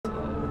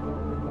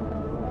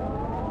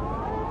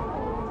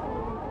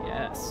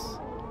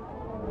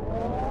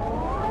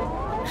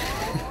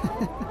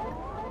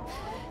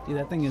Dude,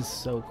 that thing is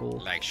so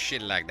cool. Like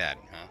shit like that,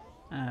 huh?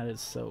 That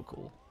is so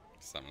cool.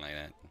 Something like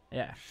that.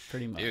 Yeah,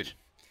 pretty much. Dude,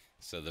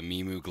 so the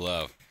Mimu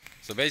Glove.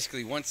 So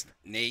basically, once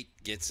Nate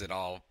gets it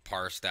all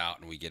parsed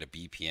out and we get a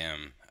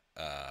BPM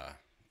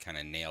kind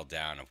of nailed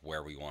down of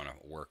where we want to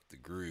work the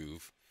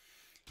groove,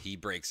 he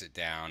breaks it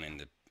down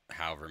into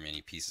however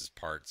many pieces,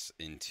 parts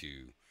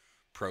into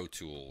Pro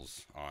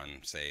Tools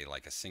on, say,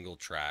 like a single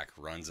track,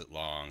 runs it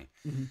long,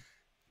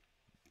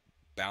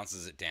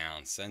 bounces it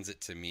down, sends it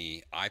to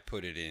me. I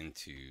put it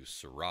into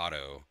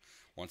Serato.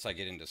 Once I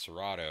get into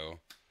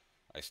Serato,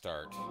 I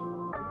start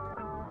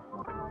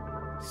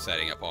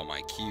setting up all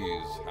my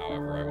cues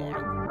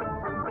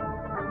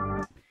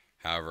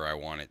however I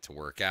want it to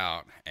work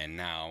out. And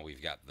now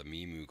we've got the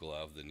Mimu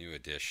Glove, the new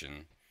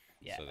edition.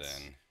 Yes. So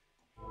then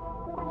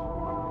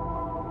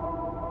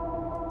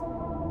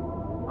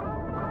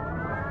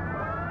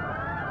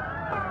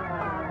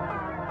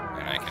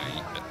and I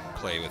can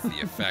play with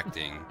the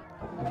affecting.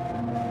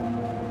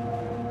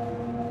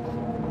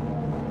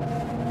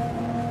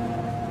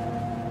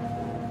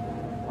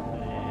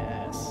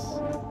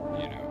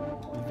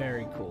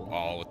 Very cool.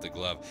 All with the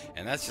glove.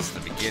 And that's just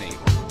the beginning.